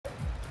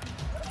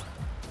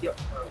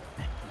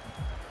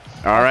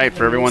All right,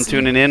 for everyone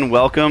tuning in,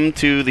 welcome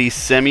to the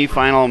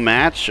semi-final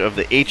match of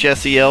the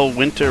HSEL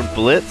Winter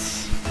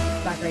Blitz.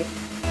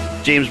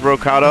 James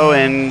Brocato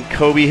and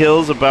Kobe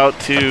Hills about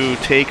to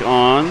take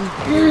on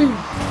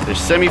their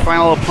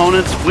semi-final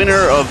opponents.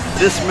 Winner of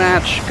this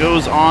match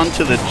goes on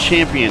to the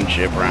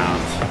championship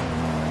round.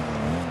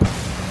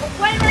 We're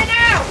playing right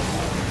now!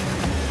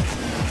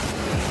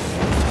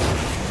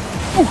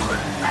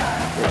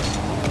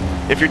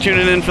 If you're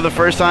tuning in for the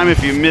first time,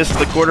 if you missed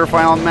the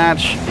quarterfinal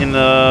match in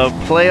the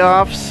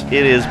playoffs,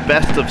 it is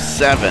best of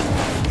 7.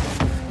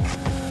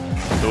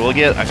 So we'll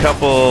get a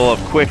couple of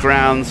quick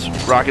rounds.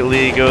 Rocket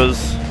League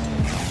goes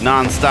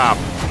non-stop.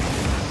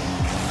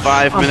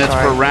 5 minutes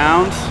per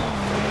round.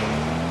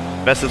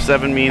 Best of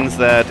 7 means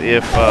that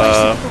if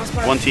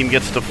one team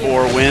gets to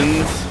 4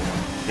 wins,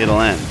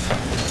 it'll end.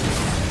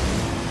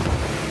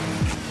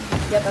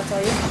 Yep, that's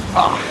all you.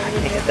 Oh, I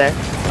can't get there.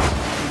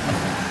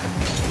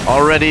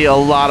 Already a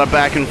lot of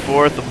back and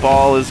forth. The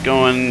ball is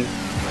going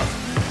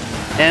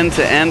end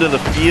to end of the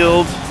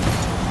field,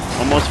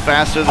 almost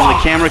faster than the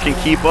camera can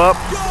keep up.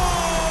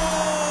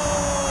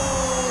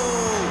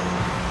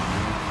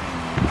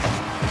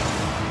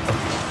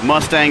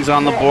 Mustangs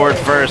on the board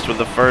first with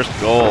the first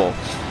goal.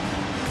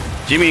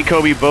 Jimmy and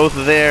Kobe both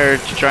there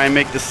to try and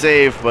make the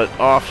save, but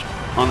off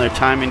on their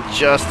timing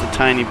just a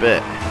tiny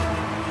bit.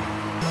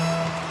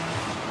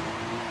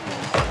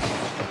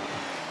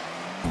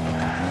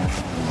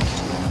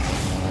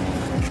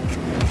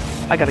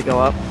 I gotta go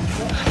up.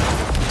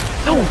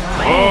 Oh,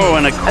 man. Oh,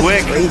 and a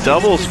quick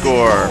double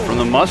score from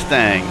the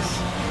Mustangs.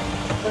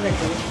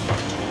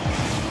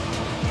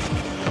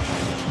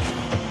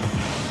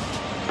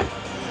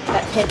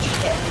 That pitch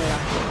hit.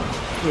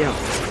 Yeah.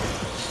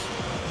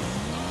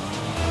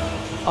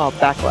 Oh,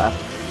 back left.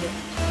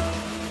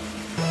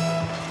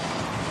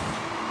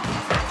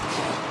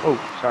 Oh,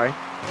 sorry.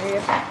 There you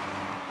go.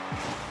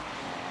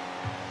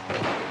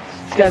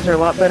 These guys are a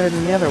lot better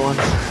than the other ones.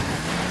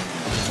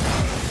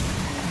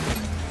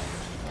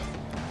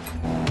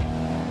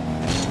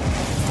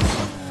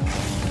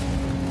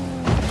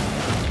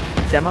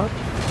 Demo? You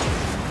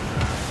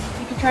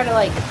can try to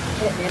like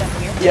hit it mid up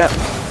here. Yep.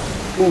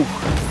 Ooh.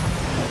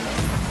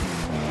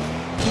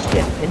 He's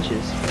getting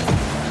pinches.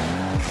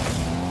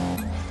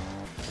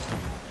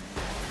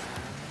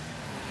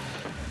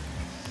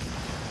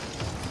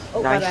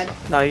 Oh, Nice. my bad.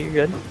 No, you're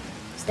good.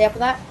 Stay up with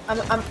that.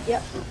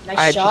 Yep.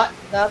 Nice shot.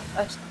 Oh,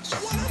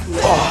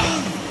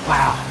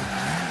 wow.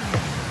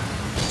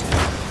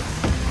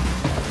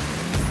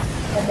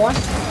 One more.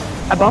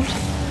 I bumped.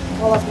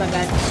 Oh, that's my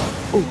bad.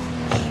 Ooh.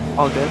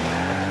 All good.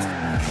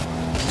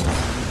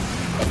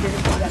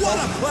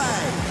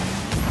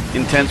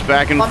 Intense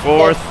back and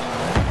forth.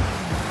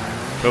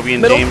 Kobe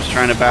and James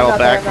trying to battle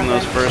back from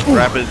those first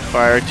rapid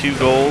fire 2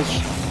 goals.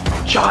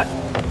 Shot.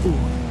 Ooh.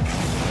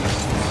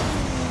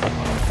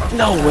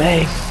 No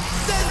way.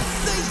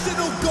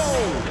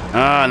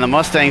 And the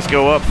Mustangs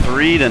go up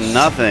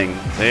 3-0.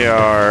 They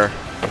are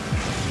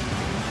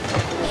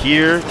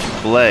here to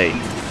play.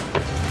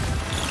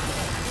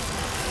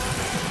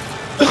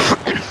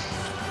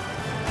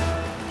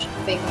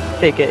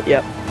 Take it,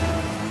 yep.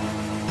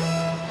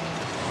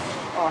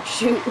 Oh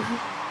shoot.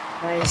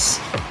 Nice.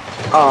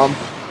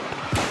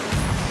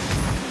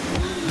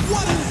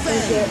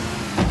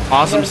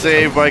 Awesome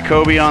save by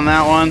Kobe on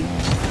that one.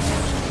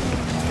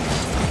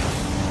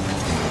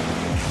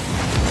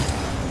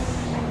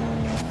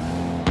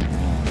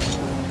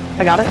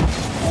 I got it.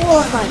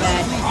 Oh, my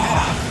bad.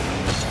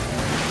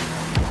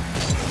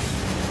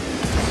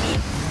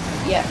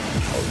 Yeah.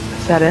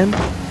 Is that in?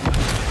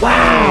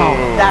 Wow,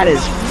 that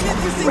is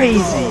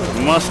crazy.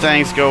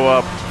 Mustangs go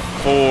up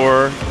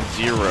 4-0.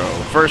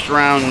 First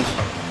round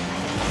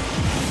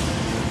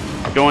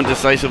going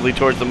decisively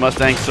towards the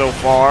Mustangs so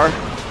far,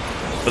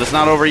 but it's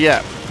not over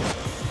yet.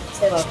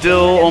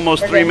 Still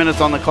almost 3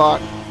 minutes on the clock.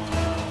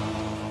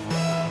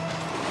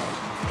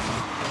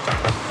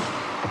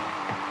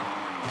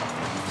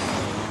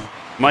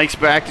 Mike's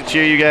back to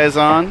cheer you guys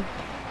on.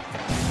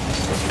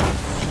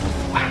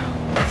 Wow.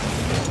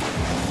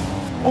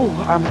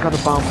 Oh, I'm gonna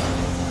bump.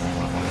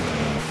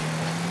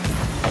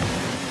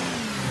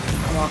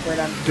 I'm awkward.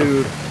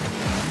 Dude.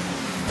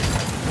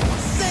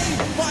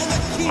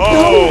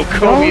 Oh,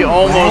 Kobe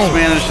almost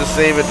managed to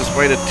save it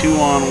despite a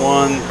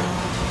 2-on-1.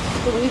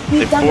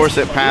 They force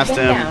it past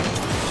him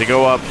to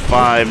go up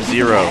 5-0. It's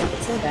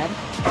so bad.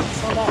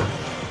 It's so bad.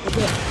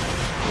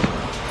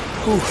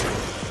 Ooh.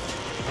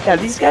 Yeah,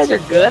 these guys are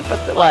good,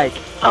 but they're like,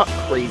 not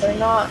crazy. They're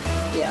not,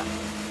 yeah.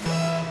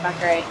 Back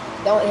right.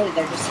 Don't hit it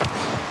there, just...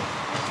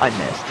 I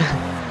missed.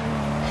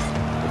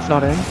 It's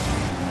not in.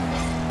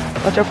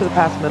 Watch out for the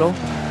pass middle.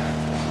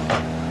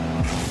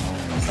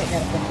 I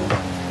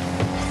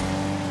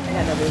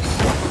got no boost.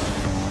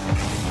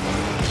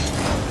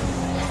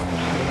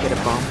 Get a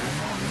bomb.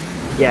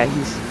 Yeah,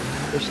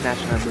 they're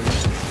snatching our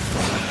boost.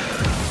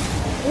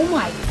 Oh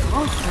my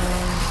god.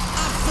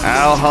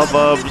 Al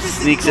Hubbub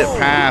sneaks it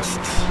past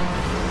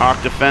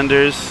Hawk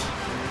defenders.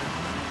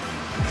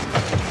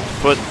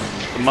 Put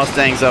the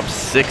Mustangs up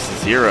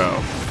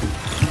 6-0.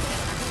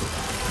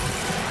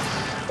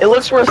 It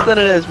looks worse than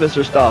it is,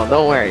 Mr. Stahl.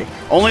 Don't worry.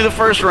 Only the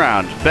first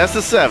round. Best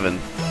of 7.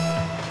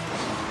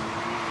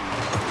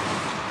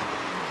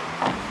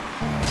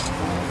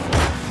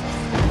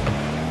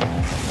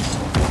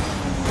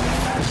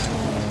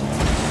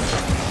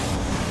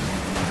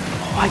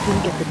 Oh, I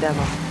didn't get the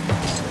demo.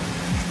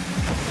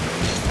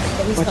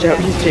 He's Watch coming out,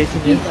 back. he's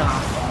chasing you. He's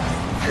off.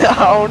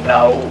 Oh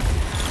no!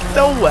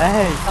 No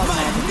way!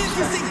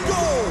 Magnificent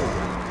goal!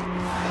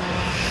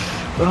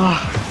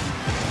 Ugh.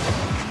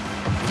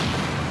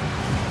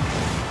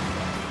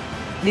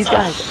 These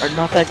guys are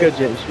not that good,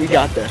 James. We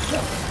got this.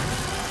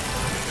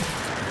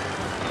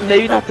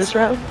 Maybe not this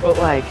round, but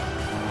like...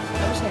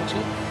 I'm just gonna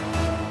cheat.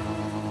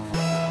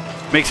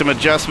 Make some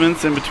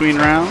adjustments in between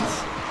rounds.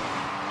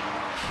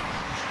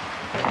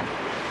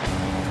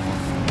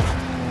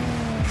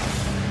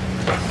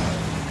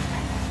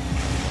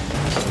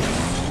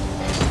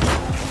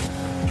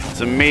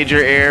 Some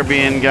major air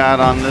being got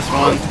on this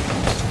one.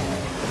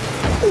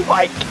 Oh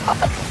my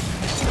god!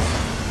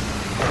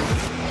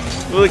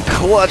 Really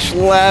clutch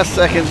last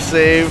second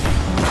save.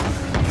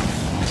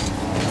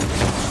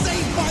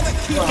 Saved by the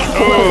keeper!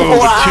 Oh,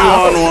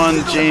 Wow.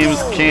 2-on-1. James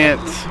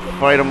can't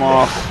fight him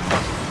off.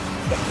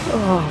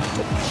 Oh,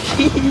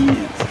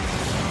 jeez!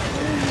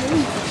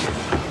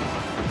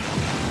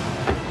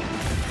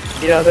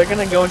 You know, they're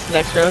gonna go into the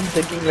next round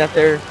thinking that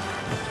they're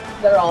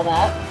They're all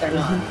that. They're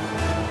not.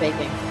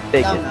 Faking.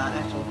 faking. No, I'm not,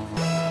 actually.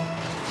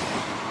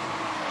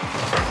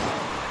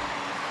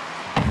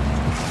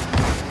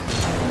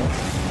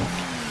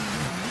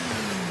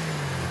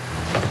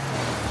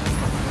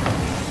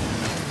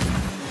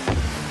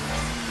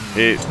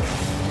 You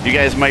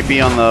guys might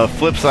be on the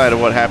flip side of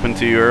what happened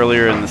to you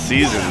earlier in the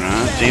season,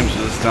 huh? James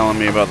was telling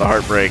me about the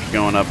heartbreak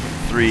going up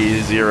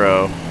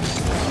 3-0.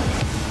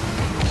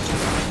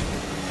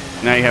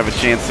 Now you have a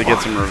chance to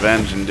get some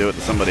revenge and do it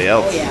to somebody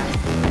else. Oh, yeah.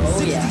 Oh,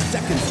 60 yeah.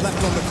 seconds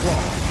left on the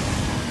clock.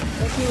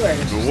 Look who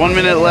wears. 1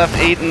 minute left,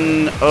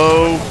 8-0.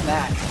 Come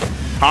back.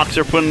 Hawks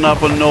are putting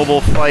up a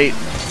noble fight.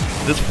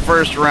 This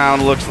first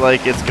round looks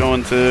like it's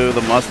going to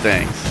the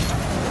Mustangs.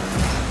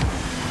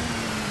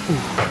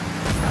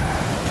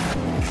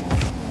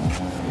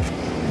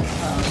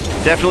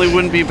 Definitely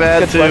wouldn't be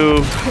bad to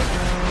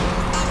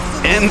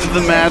end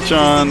the match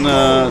on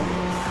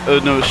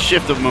no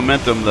shift of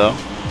momentum, though.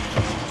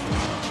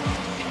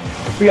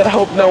 We gotta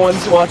hope no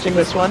one's watching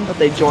this one, but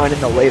they join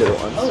in the later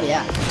ones. Oh,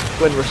 yeah.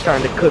 When we're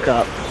starting to cook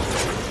up.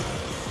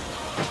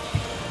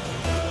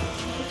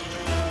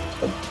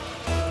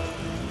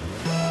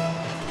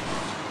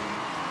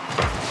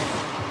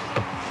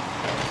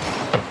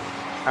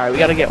 Alright, we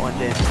gotta get one,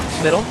 James.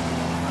 Middle.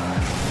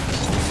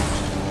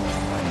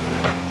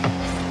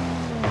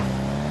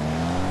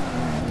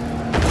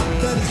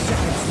 30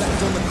 seconds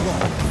left on the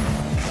clock.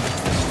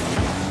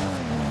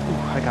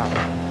 Ooh, I got it.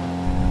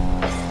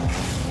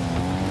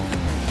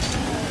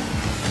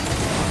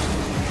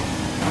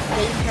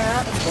 Okay, you turn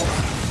out. Let's go.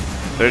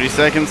 30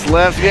 seconds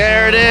left.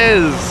 There it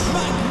is.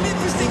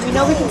 Magnificent We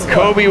know we can score.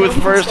 Kobe We know with we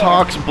can first score.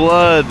 Hawks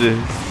blood.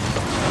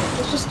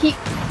 Let's just keep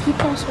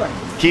on scoring.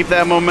 Keep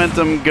that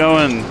momentum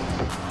going.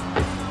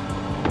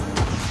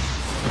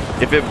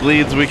 If it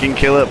bleeds, we can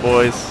kill it,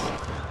 boys.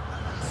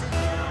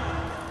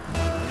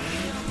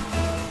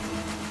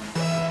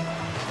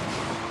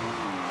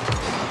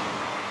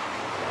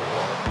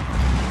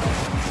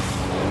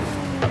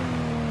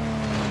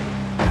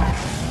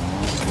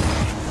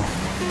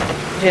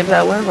 James,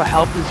 I learned what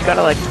helps is you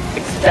gotta like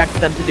expect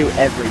them to do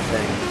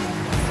everything.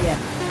 Yeah.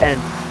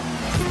 And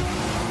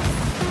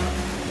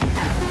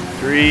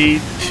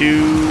 3,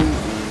 2,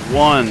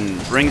 1.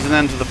 Brings an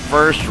end to the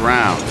first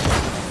round.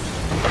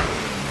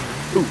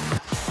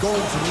 Going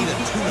to need a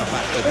tune-up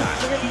after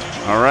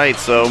that. All right,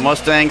 so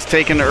Mustangs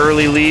take an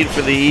early lead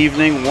for the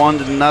evening,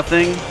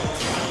 1-0.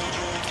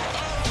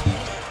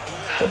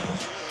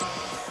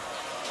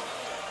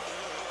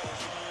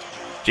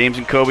 James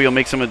and Kobe will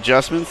make some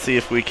adjustments, see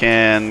if we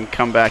can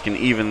come back and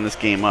even this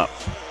game up.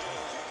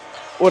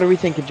 what are we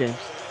thinking, James?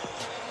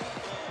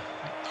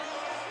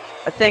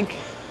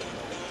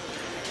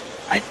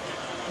 I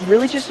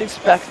really just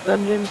expect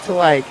them, James, to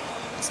like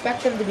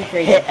Expect them to be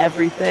crazy. hit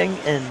everything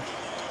and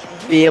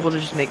be able to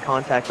just make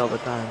contact all the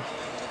time.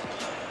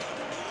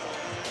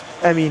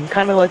 I mean,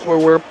 kind of like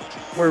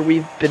where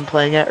we've been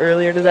playing at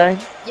earlier today.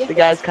 Yeah. The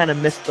guys kind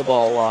of missed the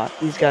ball a lot.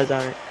 These guys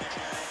aren't.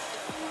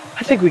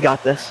 I think we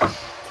got this.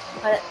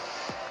 I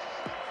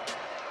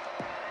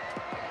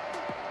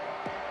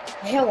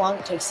hate how long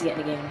it takes to get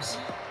into games.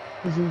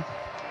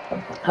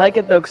 I like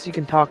it though because you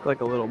can talk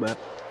like a little bit.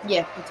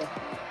 Yeah, me too.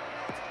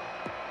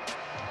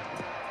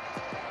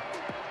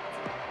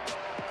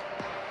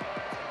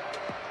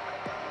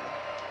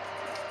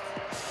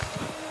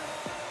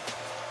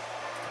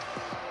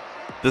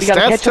 The We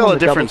gotta stats catch 'em tell on a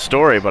the different double.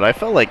 story, but I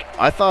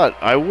thought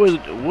I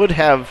would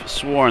have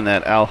sworn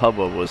that Al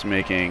Hubba was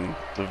making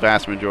the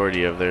vast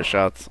majority of their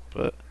shots,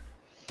 but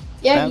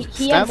Yeah, stats,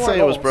 he had stats more say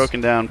it was goals.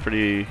 broken down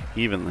pretty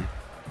evenly.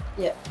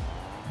 Yeah.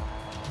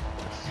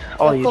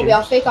 All you, Kobe, I'll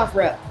James. fake off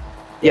rip.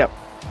 Yep.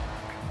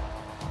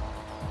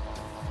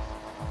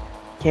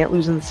 Can't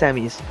lose in the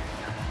semis.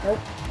 Nope.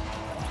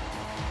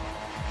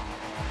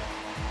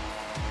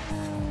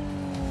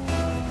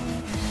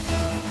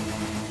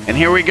 And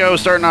here we go,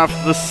 starting off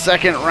the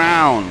second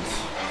round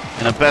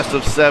in a best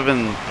of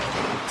 7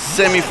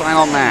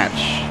 semifinal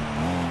match.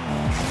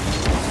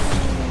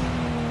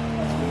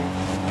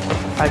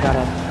 I got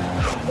it.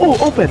 Oh,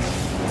 open!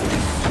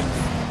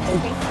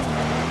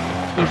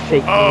 He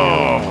faked me.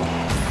 Oh!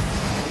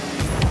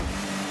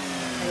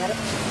 I got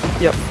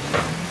it. Yep.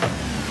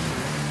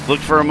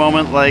 Looked for a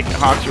moment like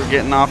Hawks were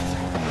getting off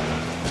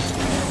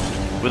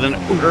with an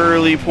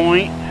early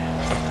point.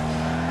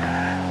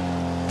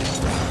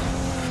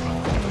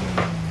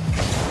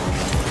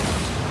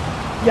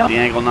 Yep. The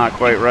angle not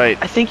quite right.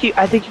 I think you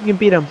can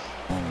beat him.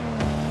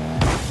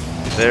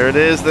 There it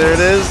is, there it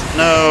is.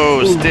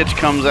 No, Ooh. Stitch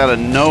comes out of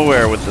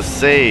nowhere with the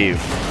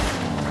save.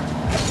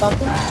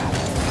 Something?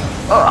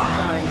 Ugh.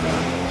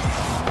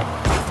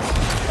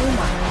 Oh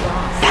my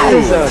god. That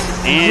is a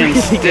And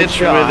really good Stitch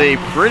shot. with a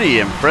pretty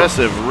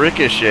impressive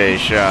ricochet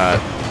shot.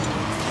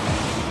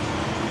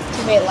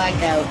 Teammate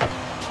lagged out.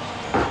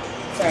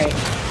 Sorry.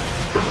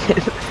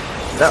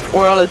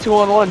 We're on a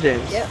 2-on-1,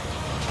 James. Yep.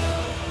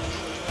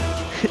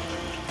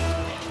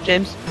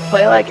 James,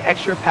 play like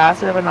extra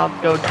passive and I'll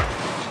go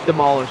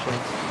demolish him.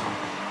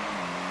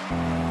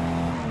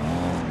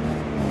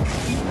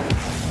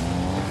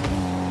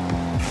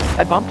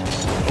 I bumped.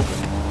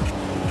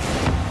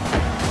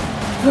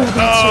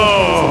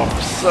 Oh,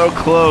 so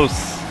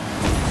close.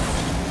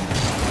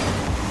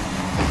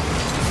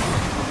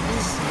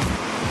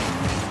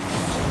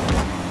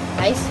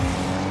 Nice.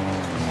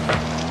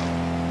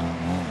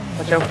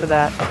 Watch out for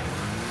that.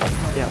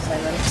 Yeah. So I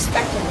wasn't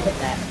expecting to hit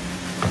that.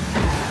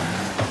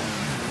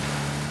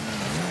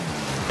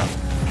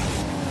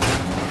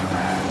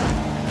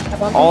 I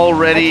bumped him.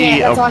 Already I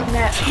can't, a that's all I can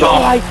add.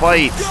 tough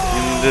fight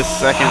in this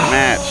second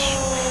match.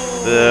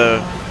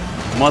 The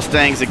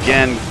Mustangs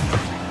again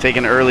take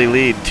an early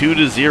lead,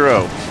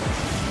 2-0.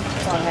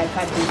 That's all I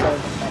had.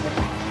 5-3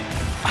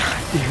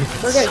 Dude,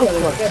 We're good, so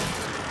Kelly, we're close. good.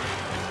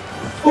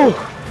 Whew.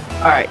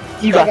 Alright,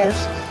 you got Okay.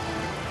 this.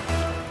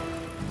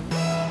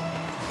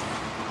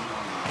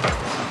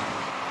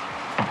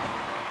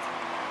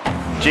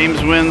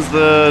 James wins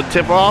the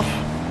tip-off,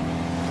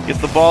 gets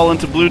the ball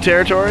into blue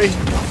territory.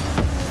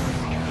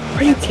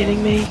 Are you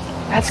kidding me?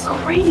 That's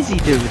crazy,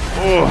 dude.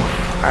 Oh,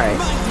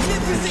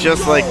 Alright.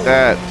 just like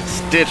that,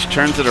 Stitch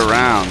turns it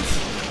around.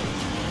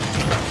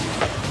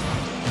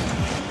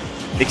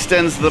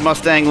 Extends the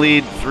Mustang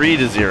lead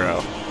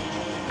 3-0.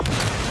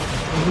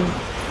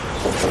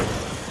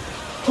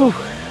 Whew.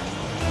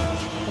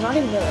 I'm not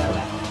even really out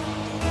back.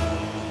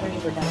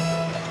 We're done.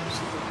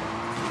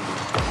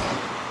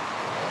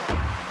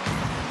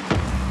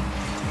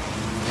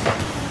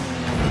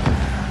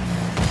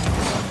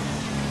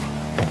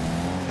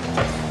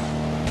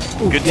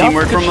 Good Yup,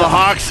 teamwork good from the shot.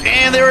 Hawks,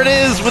 and there it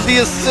is with the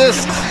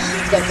assist.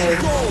 Let's go,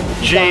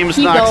 baby. James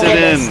Keep knocks going,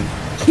 it baby. in.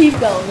 Keep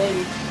going,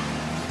 baby.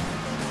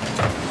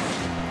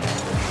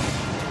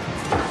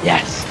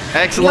 Yes.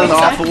 Excellent No,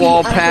 off-the-wall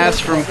exactly. pass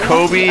from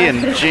Kobe,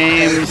 and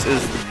James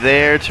is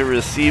there to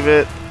receive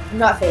it I'm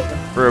not faking.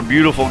 for a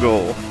beautiful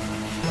goal.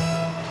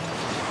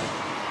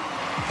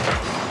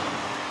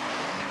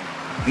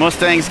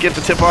 Mustangs get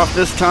the tip-off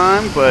this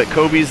time, but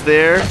Kobe's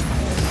there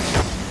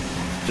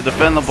to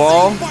defend the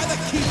ball. By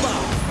the keeper.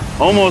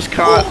 Almost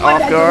caught Oh, my off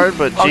bad, guard,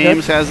 but All good.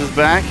 James has his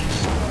back.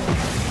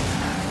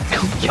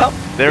 Yup.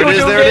 There it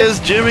is, there it is.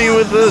 Jimmy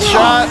with the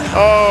shot.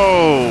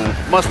 Oh,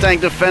 Mustang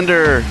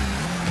defender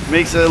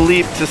makes a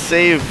leap to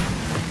save.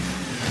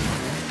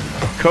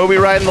 Kobe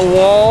riding the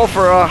wall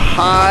for a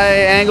high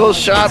angle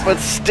shot, but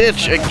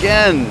Stitch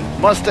again.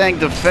 Mustang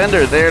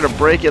defender there to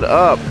break it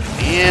up.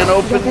 And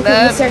open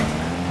Yes, net. sir.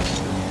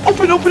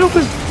 Open, open,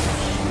 open.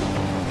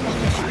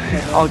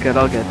 All good,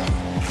 all good.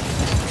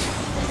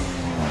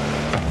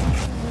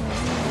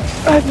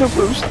 I have no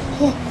boost.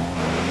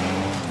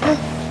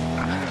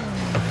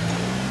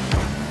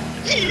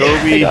 I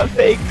Kobe, got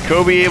fake.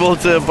 Kobe able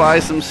to buy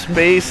some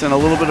space and a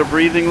little bit of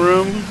breathing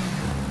room.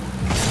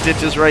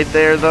 Stitch is right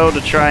there though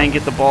to try and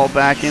get the ball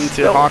back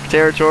into Nope. Hawk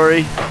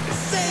territory.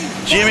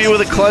 Jimmy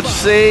with a clutch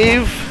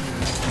save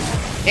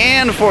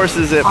and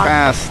forces it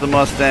past the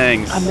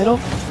Mustangs. Middle.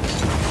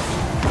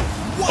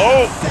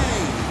 Oh!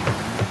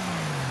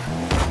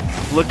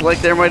 Looked like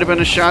there might have been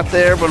a shot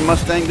there, but a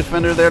Mustang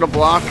defender there to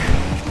block.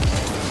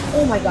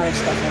 Oh my god, I'm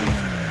stuck in.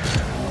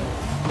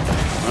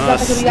 A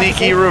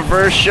sneaky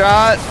reverse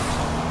shot.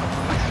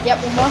 Yep,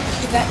 one more.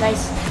 Keep that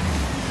nice.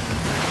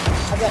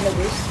 I've got no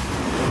boost.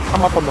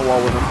 I'm up on the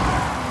wall with him.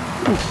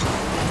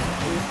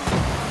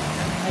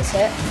 Nice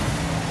hit.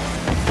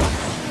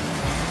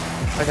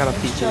 I got a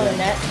Just piece chilling of in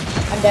it. net.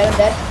 I'm dead, I'm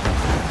dead.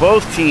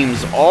 Both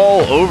teams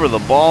all over the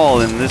ball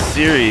in this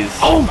series.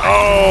 Oh my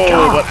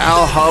God. But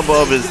Al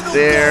Hubbub is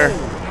there.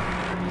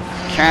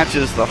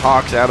 Catches the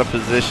Hawks out of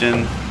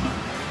position.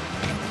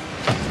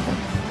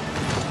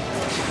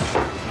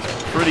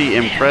 Pretty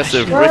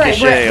impressive Right,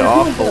 ricochet right.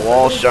 off the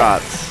wall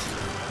shots.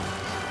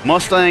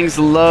 Mustangs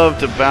love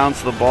to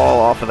bounce the ball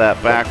off of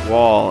that back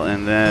wall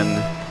and then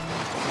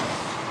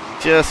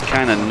just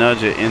kind of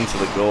nudge it into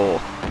the goal.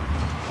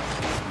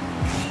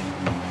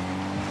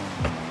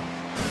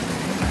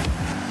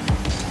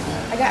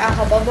 I got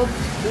Al Hubbub.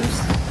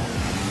 boost.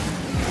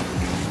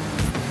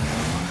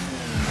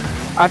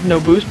 I have no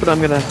boost, but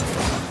I'm gonna.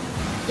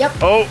 Yep.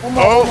 Oh, One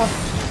more, oh. one more.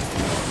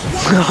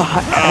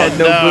 I had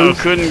no no,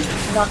 boost. couldn't.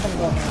 I'm not gonna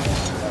go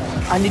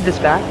now. I need this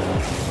back.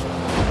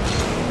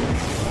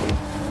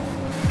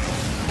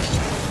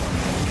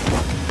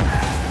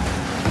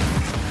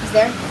 He's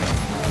there.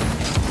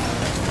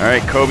 All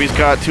right, Kobe's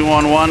got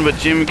 2-on-1, but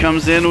Jim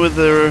comes in with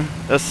the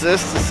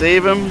assist to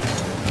save him.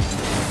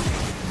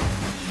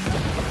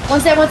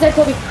 One's there,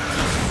 Kobe.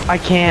 I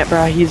can't,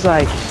 bro. He's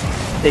like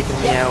taking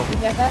me Yeah, out.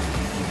 you got that?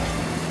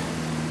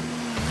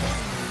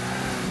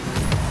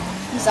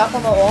 He's up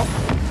on the wall.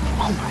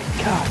 Oh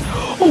my god.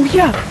 Oh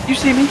yeah. You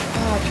see me?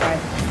 Oh, I tried.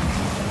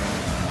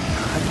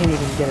 I can't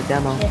even get a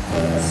demo.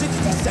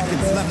 60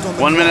 seconds left on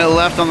the 1 clock. minute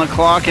left on the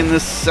clock in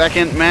this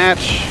second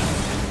match.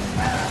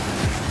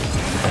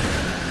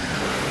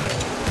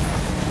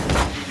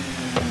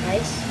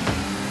 Nice.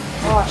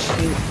 Oh,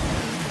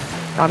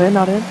 shoot. Not in,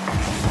 not in.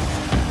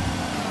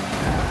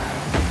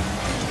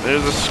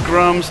 There's a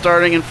scrum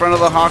starting in front of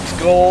the Hawks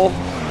goal.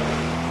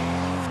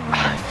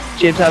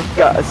 James, I've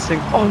got a sing.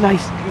 Oh,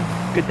 nice.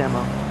 Good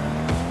demo.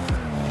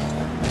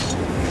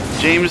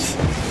 James,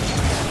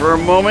 for a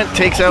moment,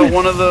 takes out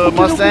one of the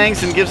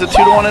Mustangs and gives a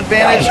 2-to-1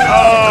 advantage.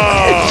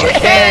 Oh,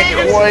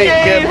 can't quite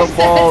get the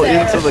ball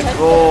into the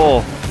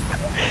goal.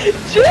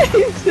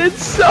 James,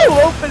 it's so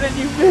open and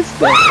you missed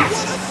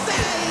it.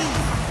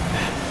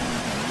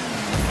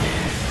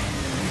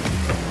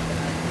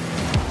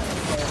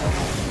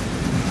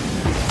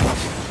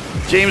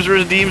 James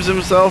redeems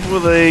himself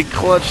with a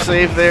clutch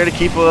save there to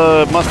keep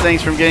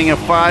Mustangs from getting a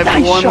 5-1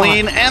 Nice shot.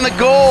 lead, and the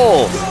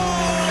goal.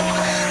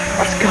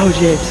 Let's go,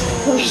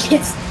 James.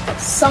 It's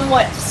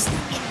somewhat.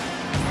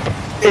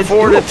 It's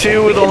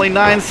 4-2 with only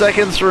 9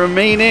 seconds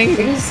remaining. It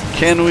is.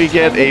 Can we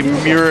get a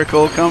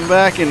miracle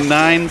comeback in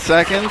 9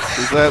 seconds?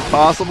 Is that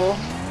possible?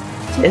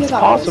 It's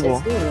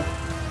possible.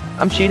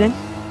 I'm cheating.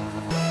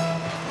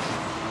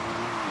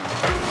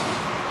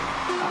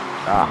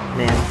 Ah,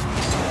 man.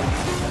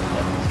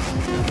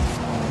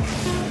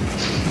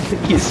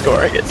 He's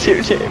scoring it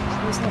too, James.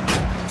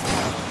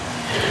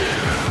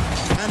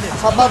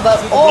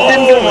 Oh,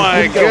 Oh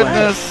my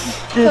goodness.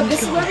 so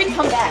this is where we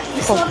come back.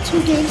 We still have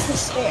 2 games to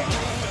spare.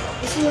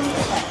 This is where we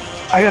come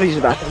back. I gotta use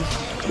the bathroom.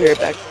 Be right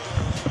back.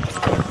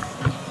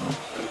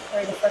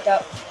 Ready to frick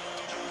out.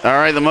 All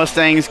right, the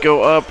Mustangs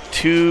go up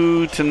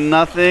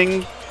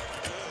 2-0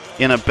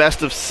 in a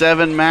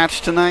best-of-7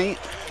 match tonight.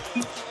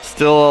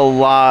 Still a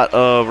lot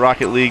of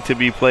Rocket League to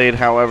be played,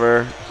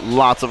 however,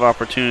 lots of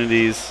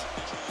opportunities.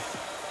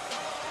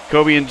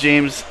 Kobe and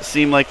James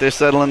seem like they're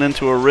settling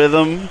into a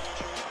rhythm.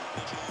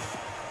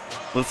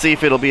 Let's see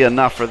if it'll be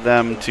enough for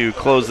them to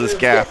close this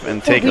gap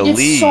and take a We did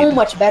lead. so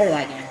much better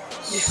that game.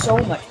 So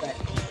much better.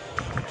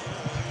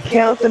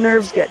 Can't let the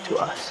nerves get to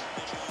us.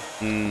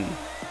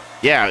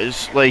 Yeah,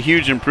 it's like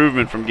huge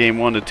improvement from game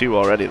 1 to 2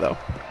 already, though.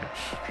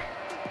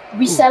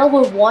 We settle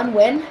with 1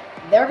 win.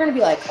 They're gonna be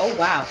like, oh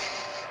wow.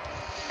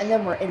 And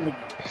then we're in the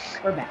game.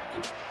 We're back.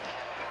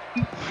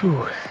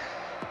 Whew.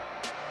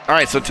 All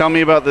right, so tell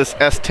me about this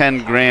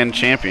S10 Grand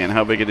Champion.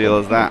 How big a deal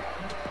is that?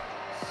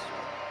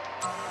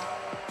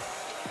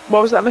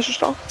 What was that, Mr.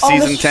 Stahl?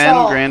 Season Mr. 10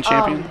 Stahl, Grand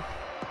Champion?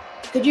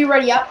 Could you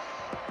ready up?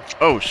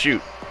 Oh,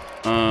 shoot.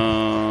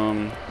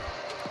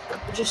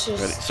 Just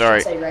Ready.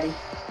 Sorry. say ready.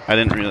 I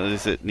didn't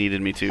realize it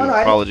needed me to. Oh, no,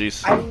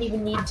 Apologies. I didn't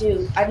even need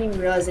to. I didn't even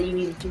realize that you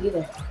needed to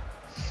either.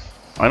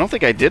 I don't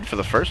think I did for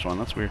the first one.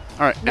 That's weird.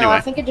 All right, No, anyway.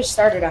 I think it just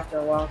started after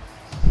a while.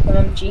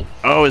 Remember cheat?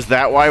 Oh, is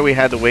that why we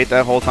had to wait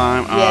that whole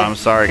time? Oh, Yeah. I'm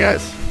sorry,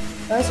 guys.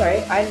 Oh, that's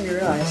alright. I didn't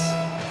realize.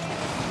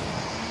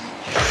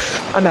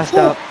 I messed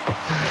up.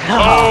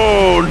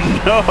 Oh,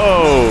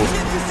 no!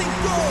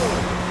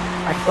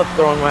 I flipped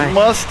the wrong way.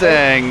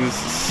 Mustangs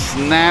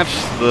snatch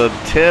the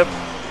tip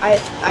I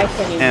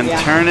couldn't even and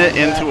react turn it to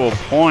that. into a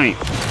point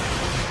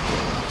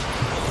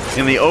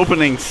in the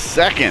opening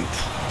second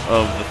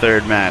of the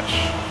third match.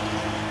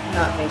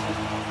 Not faking.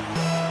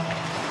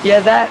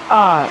 Yeah, that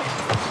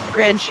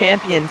Grand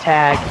Champion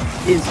tag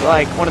is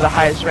like one of the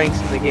highest ranks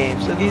in the game.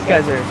 So these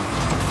guys are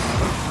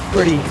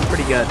pretty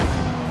good.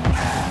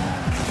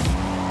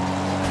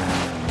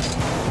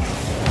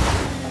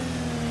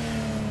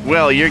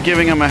 Well, you're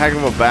giving them a heck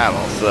of a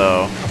battle,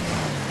 so...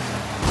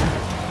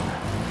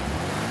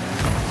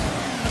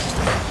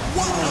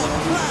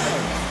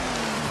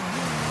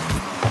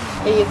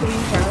 Hey, you could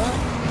even turn on?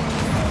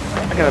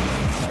 I got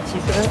a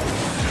piece of it.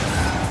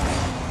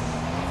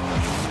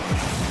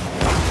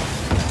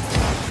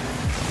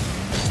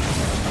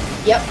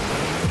 Yep.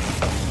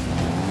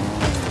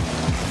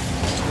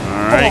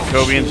 Alright,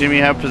 Kobe and Jimmy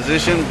have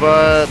position,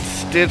 but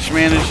Stitch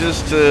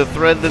manages to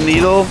thread the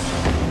needle.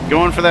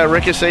 Going for that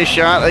ricochet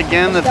shot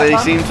again that they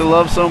seem to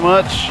love so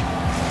much.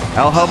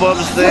 Al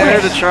Hubbub's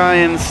there to try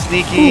and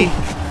sneaky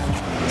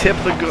tip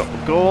the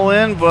goal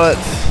in, but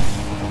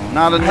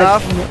not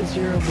enough.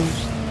 Zero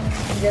boost.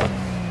 Yep.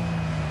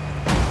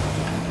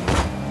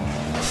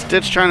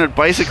 Stitch trying to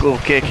bicycle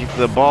kick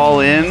the ball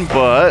in,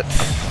 but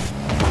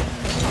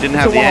didn't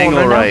have It's a the angle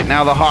one-on-one right right.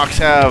 Now the Hawks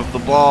have the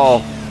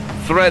ball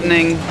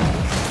threatening.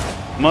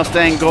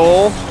 Mustang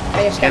goal.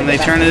 Can they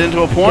turn it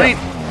into a point?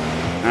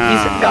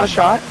 He's got a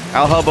shot.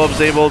 Al Hubbub's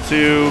able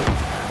to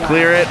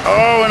clear it.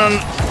 Oh, and a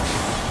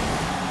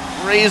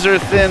razor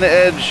thin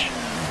edge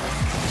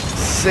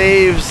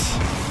saves.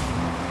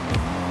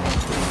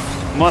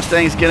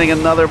 Mustang's getting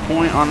another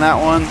point on that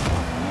one.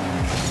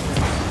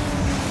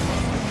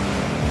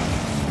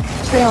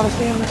 Stay on it,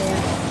 stay on it.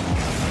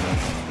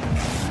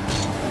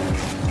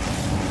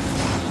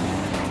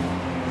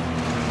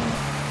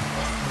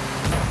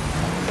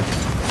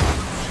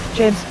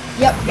 James.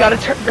 Yep. Gotta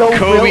go.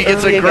 Kobe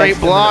gets a great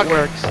block.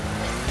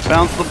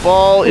 Bounce the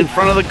ball in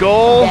front of the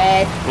goal.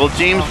 Dead. Will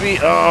James be?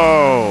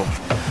 Oh.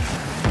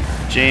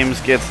 James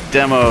gets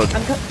demoed.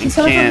 He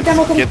can't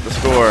get the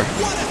score.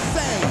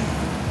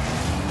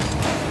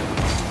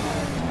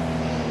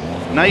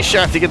 Nice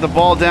shot to get the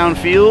ball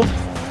downfield.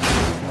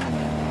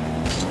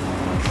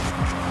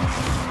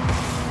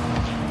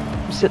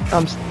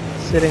 I'm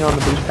sitting on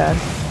the boost pad.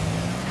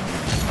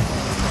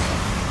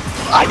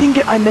 I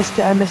missed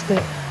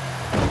it.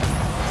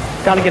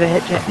 Gotta get a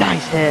hit, Jet.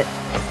 Nice hit.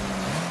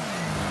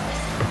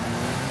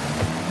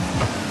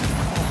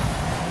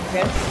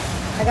 Good.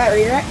 I got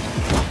redirect.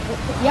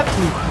 Yep.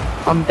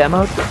 I'm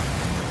demoed.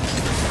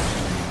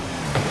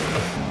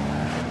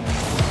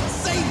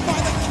 Saved by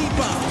the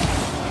keeper.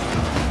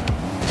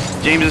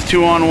 James is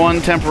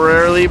 2-on-1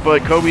 temporarily,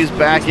 but Kobe's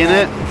back in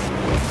it.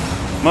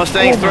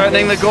 Mustang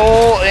threatening the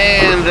goal,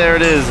 and there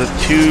it is, a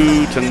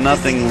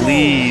 2-0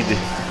 lead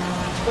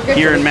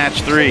here in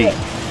match 3.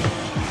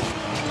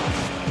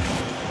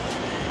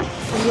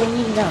 We don't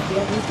need enough. We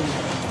don't need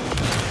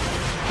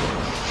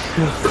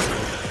enough.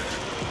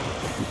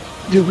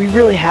 Dude, we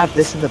really have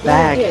this in the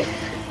bag. Yeah,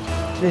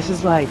 This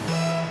is like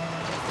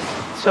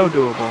so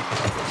doable.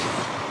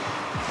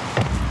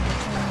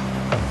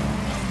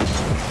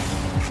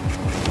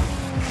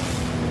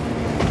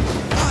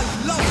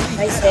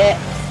 nice hit.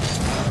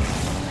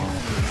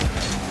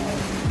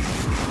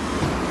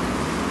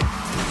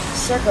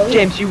 Circle.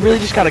 James, you really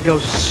just gotta go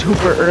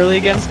super early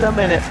against them,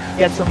 and it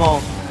gets them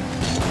all.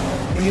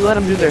 When you let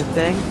them do their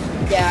thing.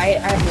 Yeah, I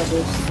have no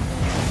boost.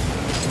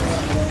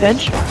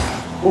 Pinch.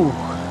 Ooh.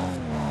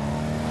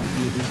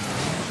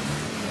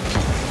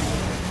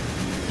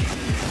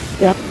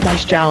 Yep,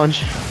 nice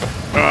challenge.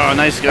 Oh,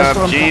 nice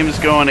job. James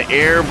going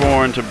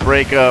airborne to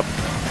break up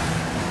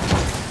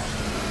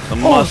the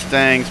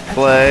Mustangs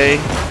play.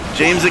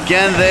 James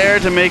again there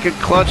to make a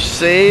clutch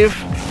save.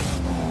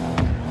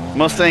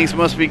 Mustangs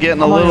must be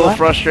getting a little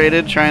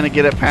frustrated trying to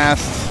get it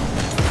past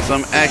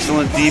some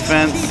excellent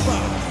defense.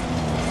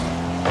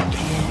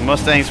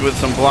 Mustangs with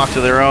some blocks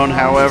of their own,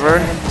 however.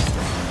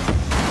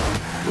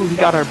 Ooh, we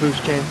got our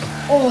boost, James.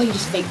 Oh, he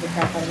just faked the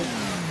crap out of me.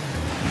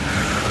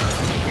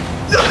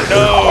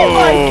 No! Oh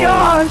my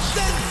gosh!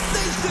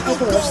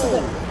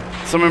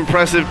 Some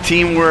impressive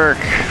teamwork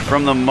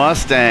from the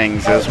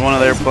Mustangs as one of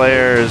their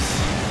players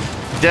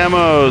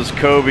demos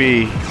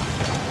Kobe,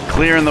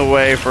 clearing the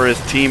way for his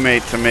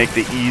teammate to make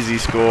the easy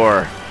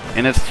score.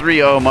 And it's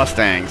 3-0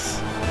 Mustangs.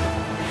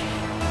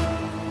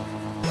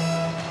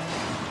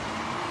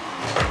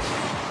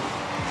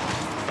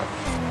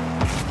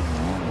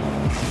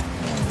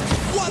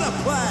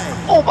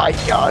 Oh my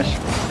gosh!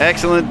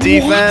 Excellent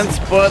defense,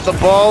 but the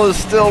ball is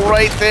still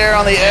right there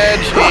on the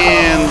edge,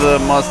 and the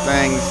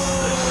Mustangs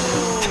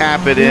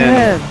tap it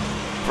in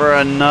for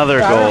another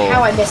goal. I don't know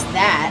how I missed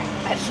that.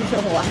 I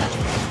don't know why.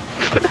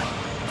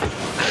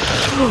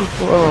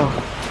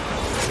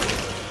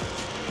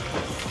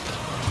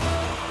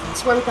 I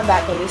swear we come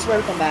back, Kobe. I swear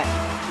we come back.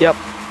 Yep.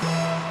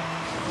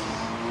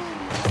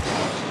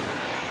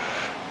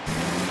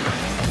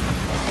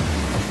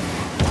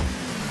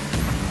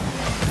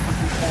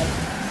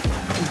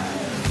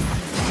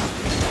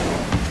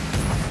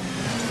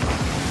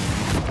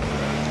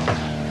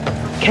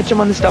 Catch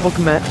him on this double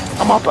commit.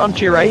 I'm up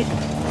onto your right.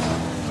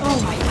 Oh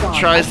my god.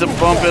 Tries to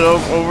bump it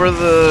over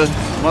the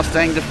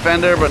Mustang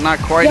defender, but not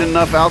quite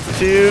enough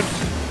altitude.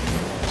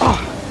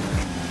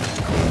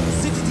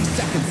 60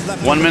 seconds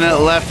left. 1 minute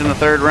left in the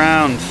third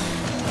round.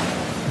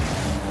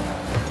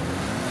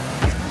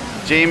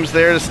 James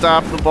there to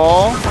stop the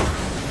ball.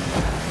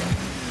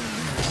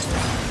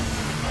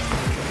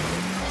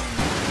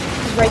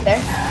 He's right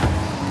there.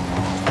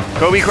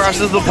 Kobe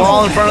crosses the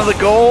ball in front of the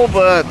goal,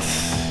 but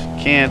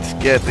can't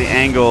get the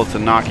angle to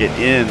knock it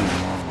in.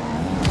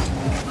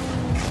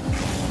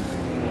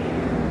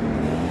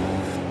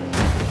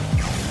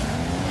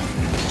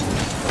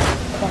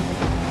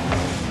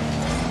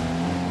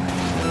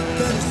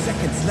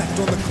 Left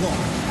on the clock.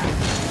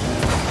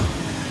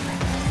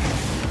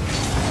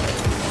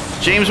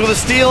 James with a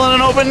steal and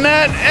an open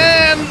net,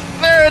 and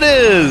there it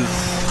is.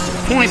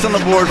 Points on the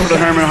board for the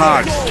Herman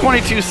Hawks.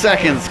 22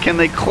 seconds. Can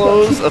they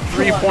close a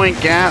 3-point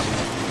gap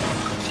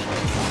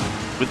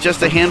with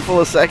just a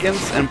handful of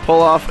seconds and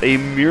pull off a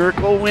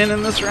miracle win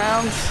in this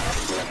round?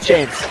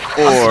 James,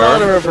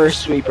 I'm on a reverse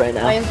sweep right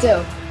now. I am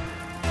too.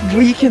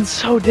 We can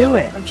so do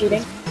it. I'm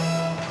cheating.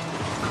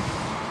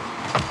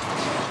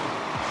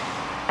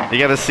 You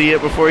got to see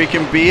it before you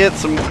can be it.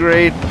 Some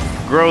great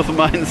growth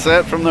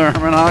mindset from the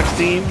Herman Hawks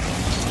team.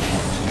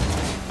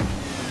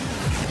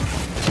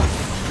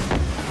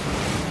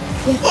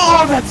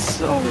 Oh, that's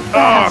so Oh,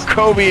 fast.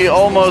 Kobe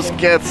almost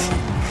gets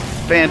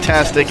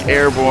fantastic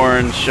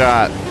airborne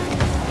shot.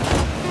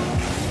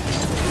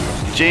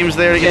 James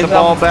there to get the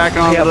ball back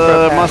on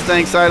the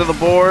Mustang side of the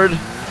board.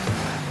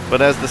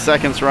 But as the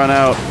seconds run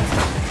out,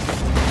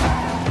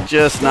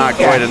 just not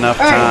quite enough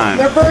time.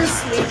 Alright, reverse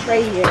sweep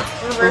right here.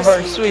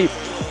 Reverse sweep.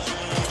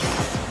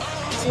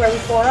 This is where we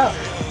 4-up.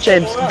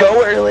 James,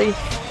 go early.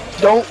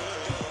 Don't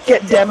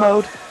get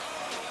demoed.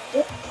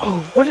 Oh,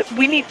 what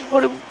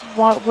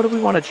do we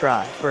want to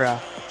try for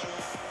a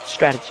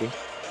strategy?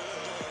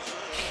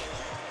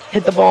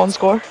 Hit the ball and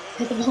score?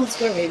 Hit the ball and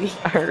score, baby.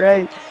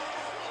 Alright.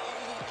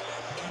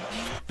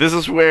 This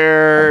is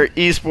where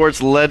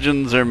esports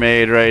legends are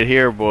made right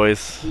here,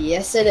 boys.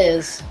 Yes, it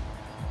is.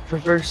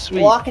 Reverse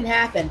sweep. What can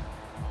happen?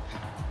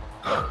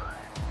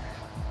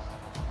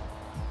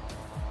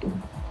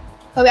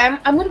 Okay,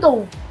 I'm gonna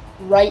go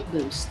right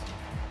boost.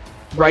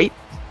 Right?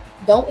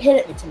 Don't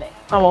hit it to me.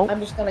 I won't. I'm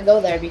just gonna go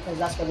there because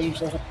that's where they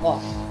usually hit the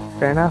ball.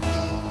 Fair enough.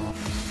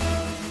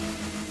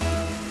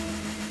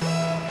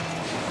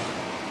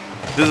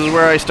 This is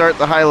where I start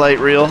the highlight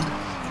reel.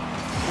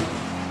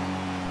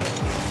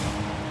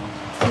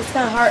 It's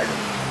kind of hard.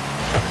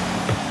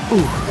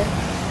 Ooh.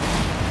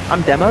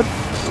 I'm demoed?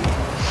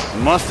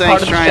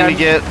 Mustang's trying to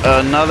get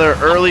another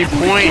early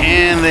point,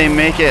 and they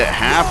make it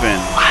happen.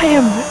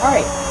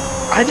 Alright.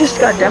 I just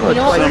got demoed You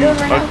know what twice. we're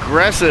doing right now?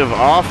 Aggressive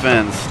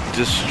offense,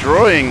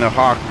 destroying the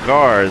Hawk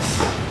cars.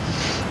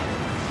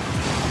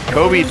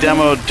 Kobe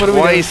demoed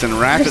twice in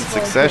rapid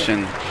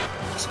succession.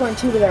 Scoring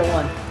 2 to their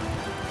 1.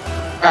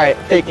 Alright,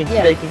 faking.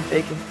 Yeah.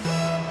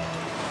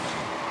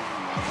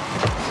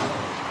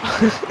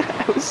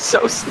 I was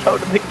so slow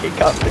to the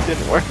kick up, it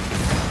didn't work.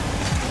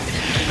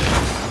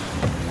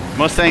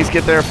 Mustangs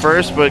get there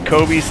first, but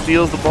Kobe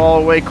steals the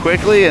ball away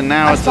quickly, and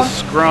now it's a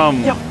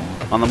scrum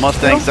on the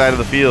Mustang side of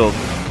the field.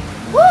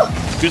 Woo!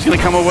 Who's going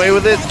to come away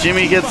with it?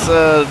 Jimmy gets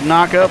a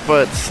knock up,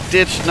 but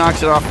Stitch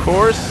knocks it off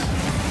course.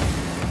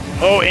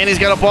 Oh, and he's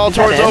got a ball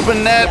towards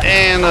open net,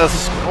 and a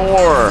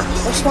score.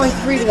 We're scoring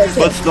 3 to their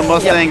 2. Puts the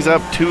Mustangs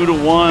up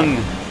 2-1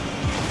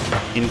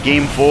 in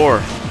game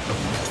 4.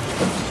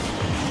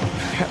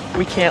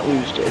 We can't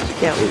lose, James. We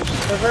can't lose.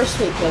 Reverse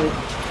sweep, baby.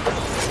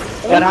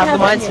 Gotta have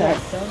the mindset.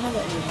 Don't have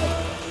it in your head.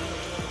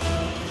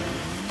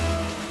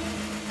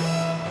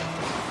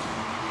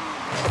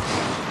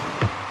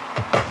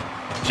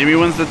 Jimmy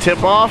wins the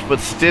tip off, but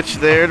Stitch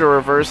there to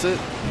reverse it.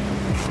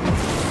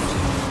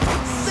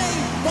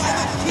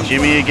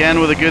 Jimmy again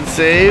with a good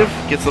save.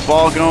 Gets the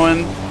ball going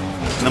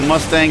in the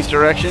Mustangs'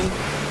 direction.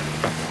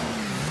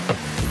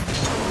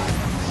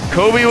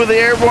 Kobe with the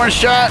airborne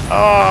shot.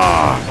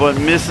 Oh, but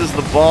misses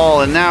the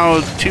ball. And now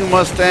 2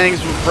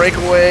 Mustangs with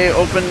breakaway,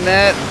 open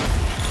net.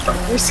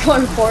 We're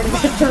scoring 4 to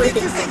 3.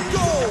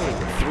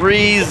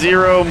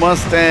 3-0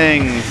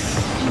 Mustangs.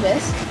 You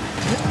missed?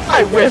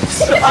 I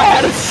whiffed. I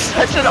had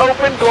such an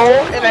open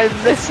goal and I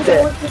missed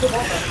it.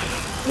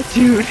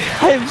 Dude,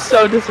 I am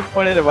so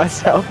disappointed in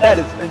myself. That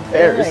is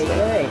embarrassing. You're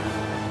right.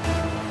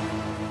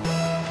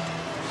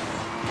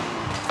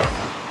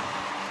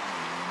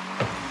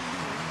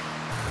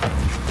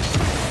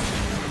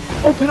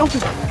 Open.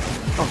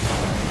 Oh,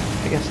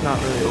 I guess not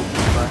really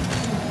open, but...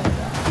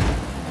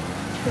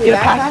 Get a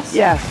pass?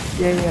 Yeah.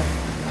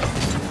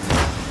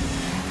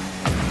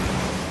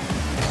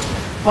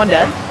 One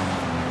dead.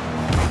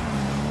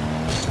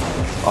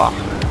 Oh.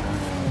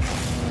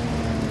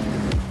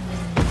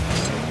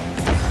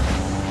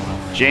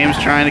 James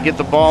trying to get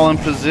the ball in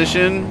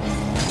position.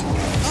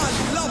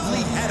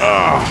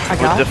 Oh,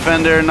 the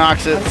defender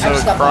knocks it so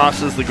it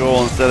crosses the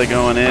goal instead of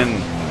going in.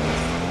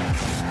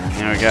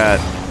 Now we got...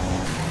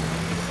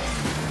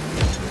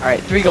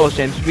 Alright, 3 goals,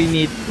 James. We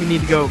need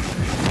to go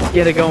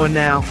get it going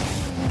now.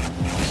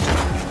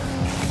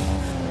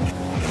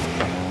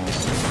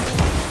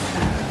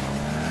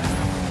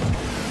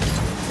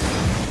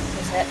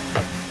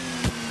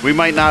 We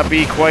might not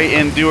be quite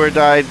in do or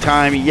die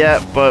time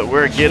yet, but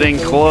we're getting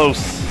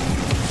close.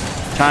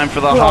 Time for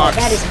the Hawks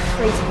That is a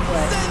crazy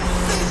play.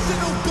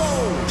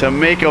 to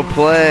make a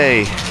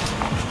play.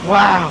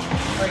 Wow.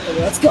 Okay,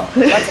 let's go.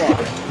 Let's walk.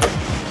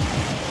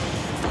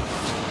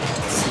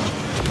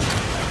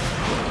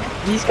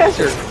 These guys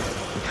are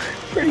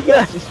pretty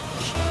good.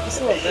 Just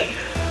a little bit.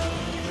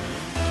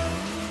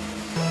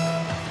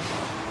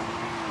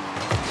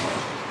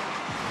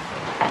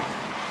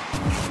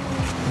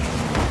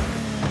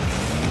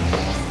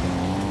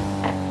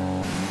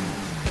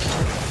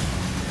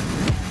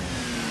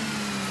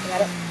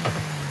 Got it.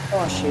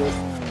 Oh shoot.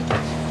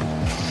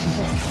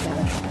 Got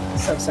it.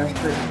 So sorry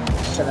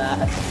for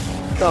that.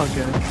 It's all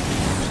good.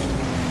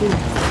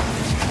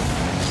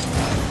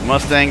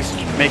 Mustangs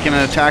making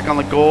an attack on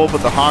the goal,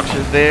 but the Hawks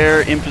are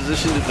there in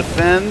position to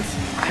defend.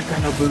 I've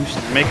got no boost.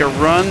 Make a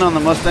run on the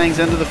Mustangs'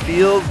 end of the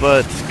field,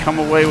 but come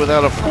away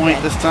without a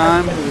point this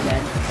time.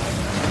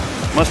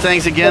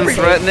 Mustangs again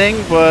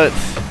threatening, but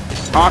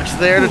Hawks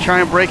there to try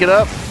and break it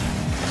up.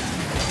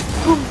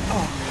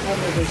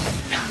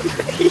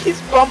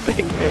 He's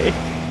bumping me.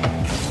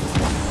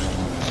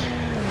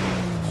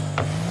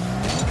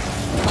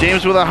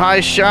 James with a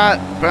high shot,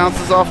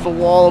 bounces off the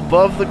wall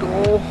above the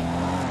goal,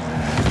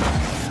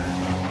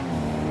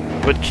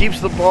 but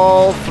keeps the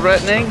ball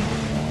threatening.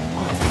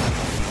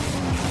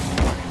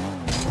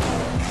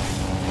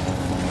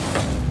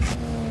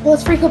 Oh,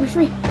 it's free, Kobe,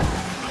 free.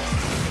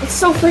 It's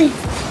so free.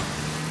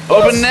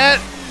 Open net,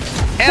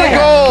 and a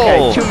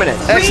goal! Okay, 2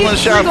 minutes. Excellent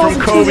shot goals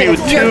from in Kobe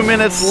with 2 You're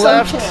minutes so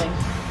left. chilling.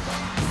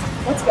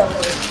 Let's go,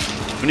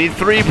 Kobe. We need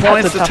 3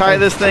 points a to tough tie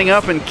one. this thing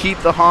up and keep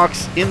the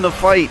Hawks in the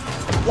fight.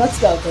 Let's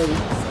go, Kobe.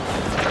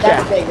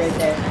 That's big right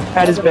there.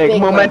 That is That's a big. win.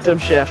 Momentum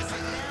shift.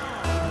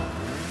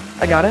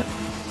 I got it.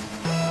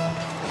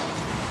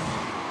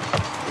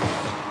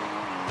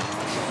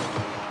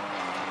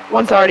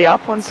 One's already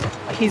up.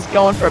 He's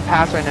going for a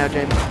pass right now,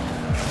 James.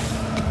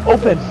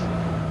 Open.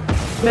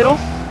 Middle.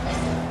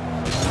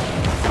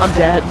 I'm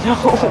dead. No.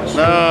 No, with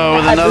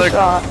I had the another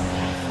shot.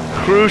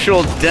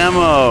 crucial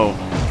demo.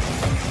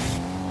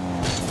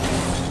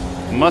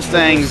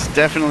 Mustangs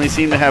definitely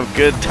seem to have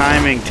good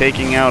timing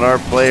taking out our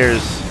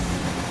players.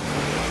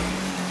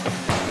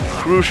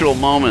 Crucial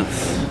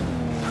moments.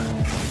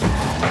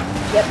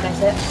 Yep, nice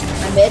hit.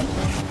 I'm mid.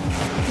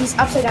 He's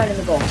upside down in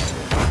the goal.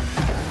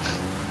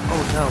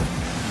 Oh no.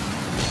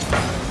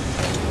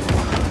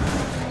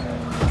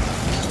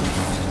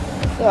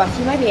 Yo,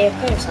 he might be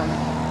AFK or something.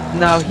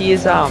 No, he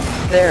is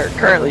they're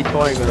currently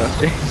toying with us,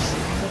 James.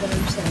 I don't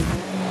understand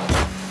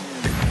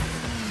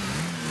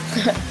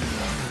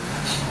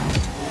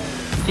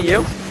that.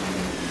 You?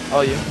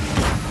 Oh, you.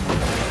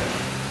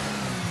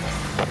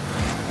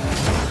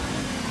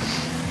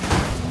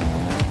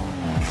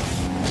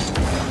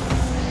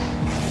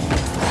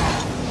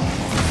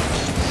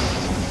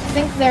 I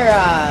think they're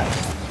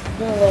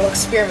doing a little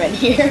experiment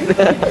here.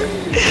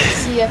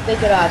 See if they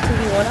could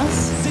 2v1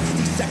 us.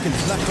 60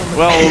 seconds left on the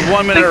Well, with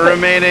 1 minute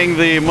remaining,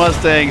 the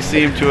Mustangs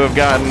seem to have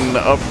gotten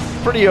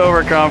pretty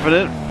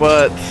overconfident,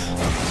 but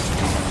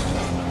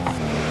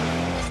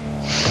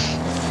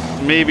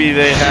maybe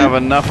they have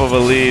enough of a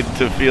lead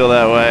to feel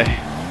that way.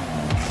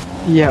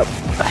 Yep.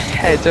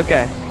 Hey, it's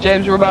okay.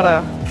 James, we're about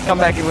to come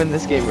back and win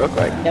this game real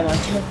quick. Come on.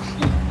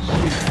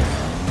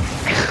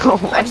 Oh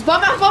I just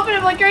bumping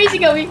him like crazy,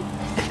 Kobe.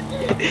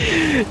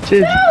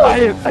 James, No!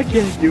 I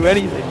can't do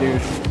anything,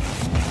 dude.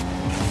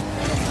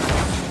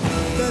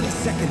 30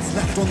 seconds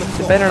left on the They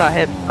clock. better not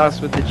hit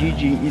us with the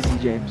GG easy,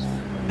 James.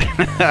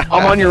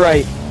 I'm on your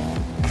right.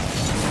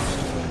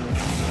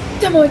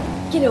 Come on,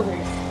 get over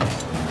here.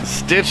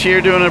 Stitch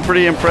here doing a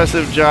pretty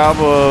impressive job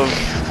of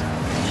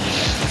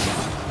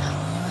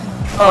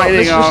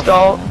fighting Mr. off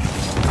Stahl,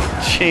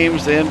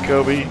 James and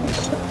Kobe.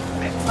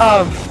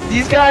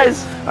 these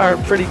guys are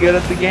pretty good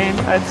at the game,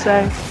 I'd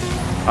say.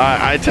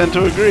 I tend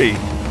to agree.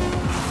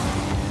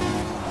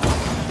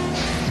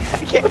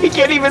 We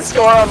can't even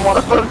score on one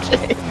of them,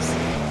 James.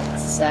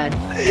 This is sad.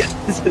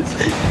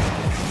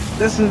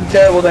 This is a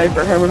terrible day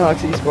for Herman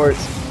Hawks Esports.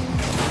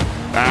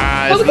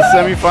 Ah, it's the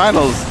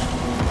semifinals.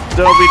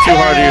 Don't be too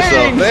hard on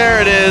yourself.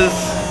 There it is.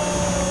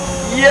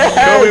 Yes!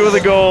 Kobe with a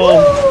goal.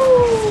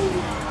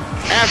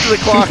 After the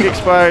clock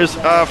expires,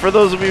 for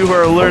those of you who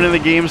are learning the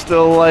game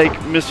still, like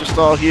Mr.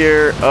 Stahl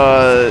here,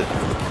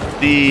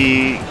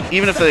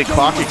 even if the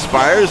clock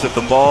expires, if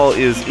the ball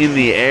is in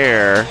the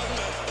air,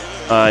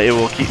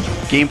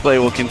 gameplay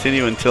will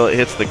continue until it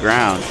hits the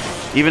ground.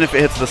 Even if it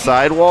hits the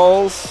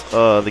sidewalls,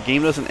 the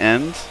game doesn't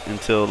end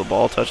until the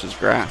ball touches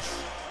grass.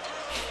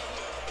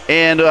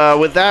 And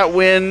with that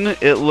win,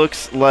 it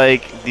looks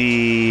like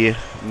the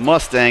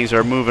Mustangs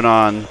are moving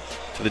on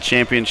to the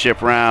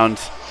championship round.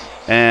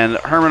 And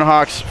Herman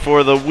Hawks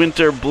for the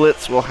Winter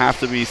Blitz will have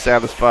to be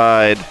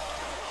satisfied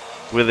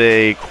with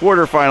a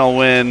quarterfinal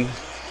win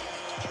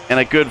and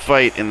a good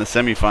fight in the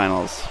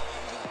semifinals.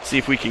 See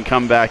if we can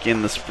come back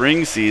in the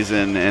spring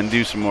season and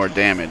do some more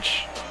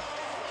damage.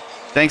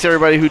 Thanks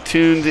everybody who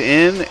tuned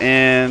in,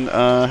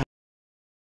 and